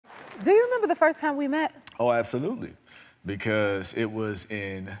Do you remember the first time we met? Oh, absolutely. Because it was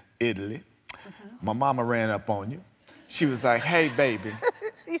in Italy. My mama ran up on you. She was like, hey, baby.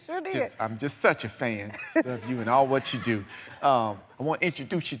 She sure did. I'm just such a fan of you and all what you do. I want to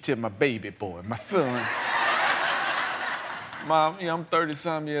introduce you to my baby boy, my son. Mom, I'm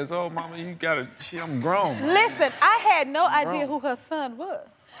 30-some years old. Mama, I'm grown. Mom. Listen, I had no idea who her son was.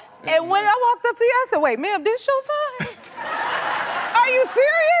 And when I walked up to you, I said, wait, ma'am, this your son? Are you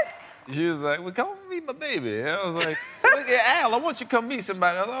serious? She was like, well, come meet my baby. And I was like, look at Al, I want you to come meet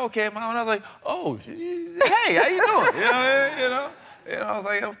somebody. I was like, okay, Mom. And I was like, oh, hey, how you doing? And I was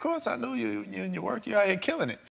like, of course I know you and your work. You're out here killing it.